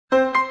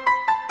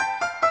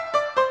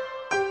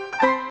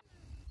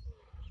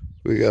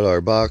We got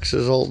our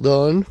boxes all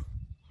done.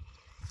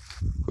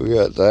 We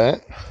got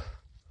that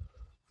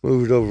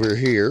moved over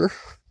here.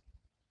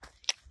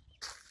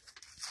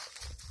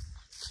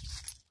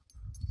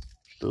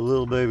 The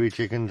little baby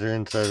chickens are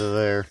inside of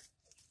there.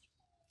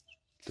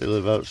 They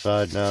live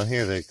outside now.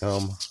 Here they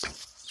come.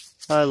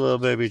 Hi, little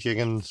baby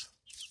chickens.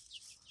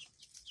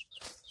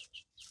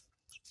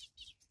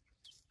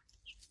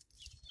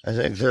 I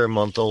think they're a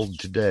month old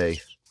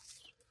today.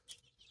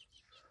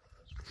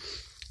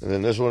 And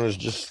then this one is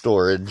just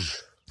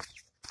storage.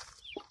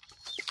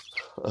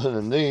 And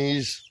then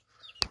these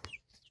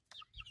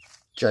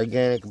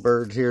gigantic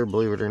birds here,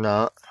 believe it or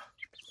not,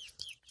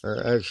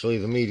 are actually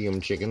the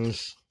medium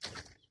chickens.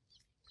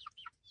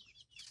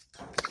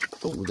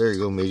 Oh, there you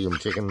go, medium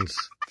chickens.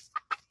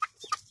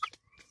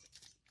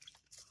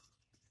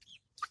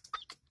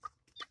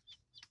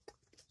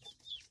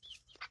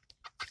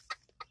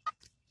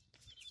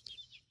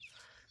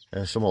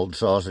 There's some old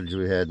sausage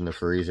we had in the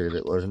freezer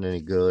that wasn't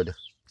any good.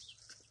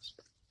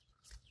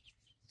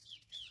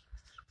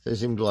 They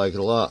seem to like it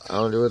a lot.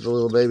 I wonder what the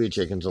little baby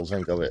chickens will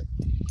think of it.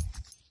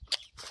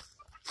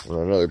 And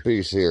another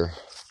piece here.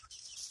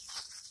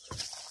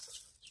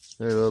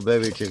 They're little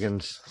baby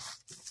chickens.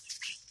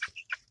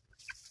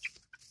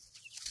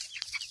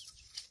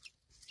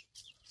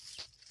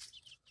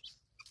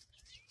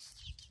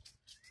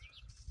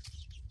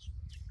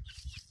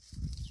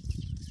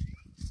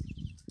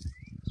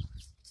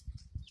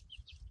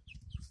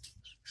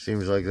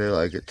 Seems like they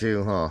like it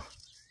too, huh?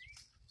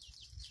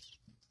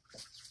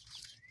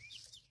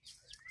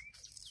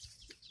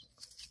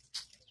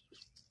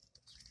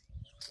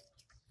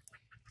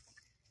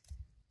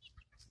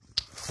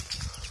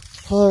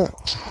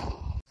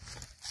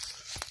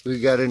 We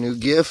got a new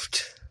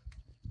gift.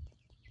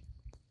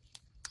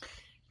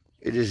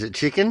 It is a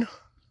chicken.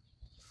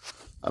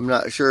 I'm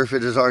not sure if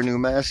it is our new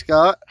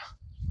mascot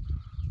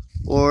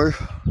or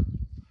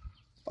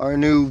our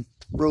new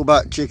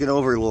robot chicken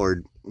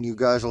Overlord. You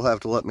guys will have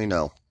to let me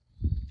know.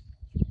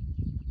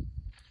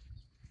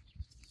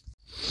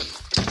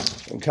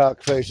 And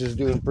Cockface is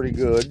doing pretty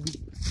good.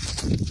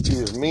 He's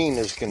as mean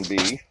as can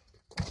be.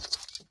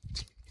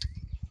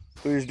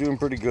 But he's doing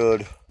pretty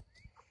good.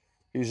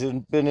 He's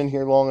been in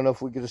here long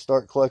enough we get to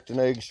start collecting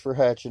eggs for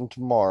hatching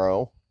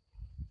tomorrow.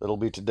 That'll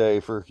be today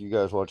for you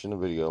guys watching the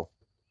video.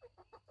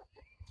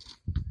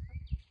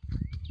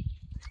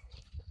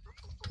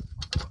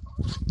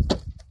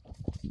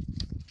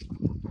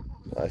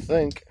 I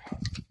think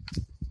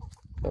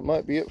that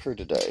might be it for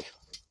today.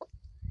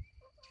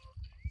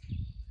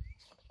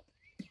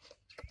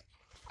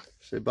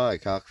 Say bye,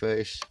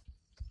 Cockface.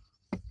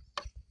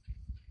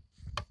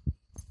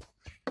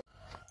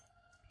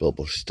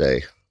 Bilbo,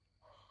 stay.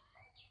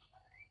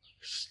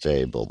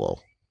 Stay, Bilbo.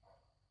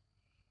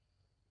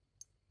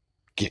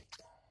 Get.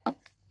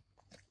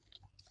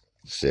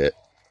 Sit.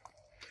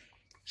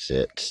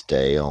 Sit.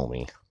 Stay,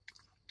 Omi.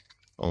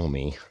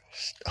 Omi.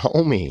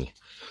 Omi.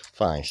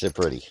 Fine, sit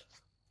pretty.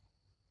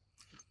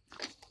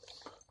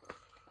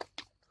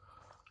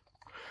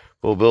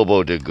 Well,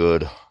 Bilbo did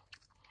good.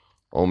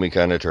 Omi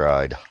kind of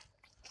tried.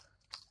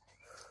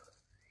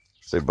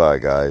 Say bye,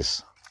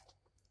 guys.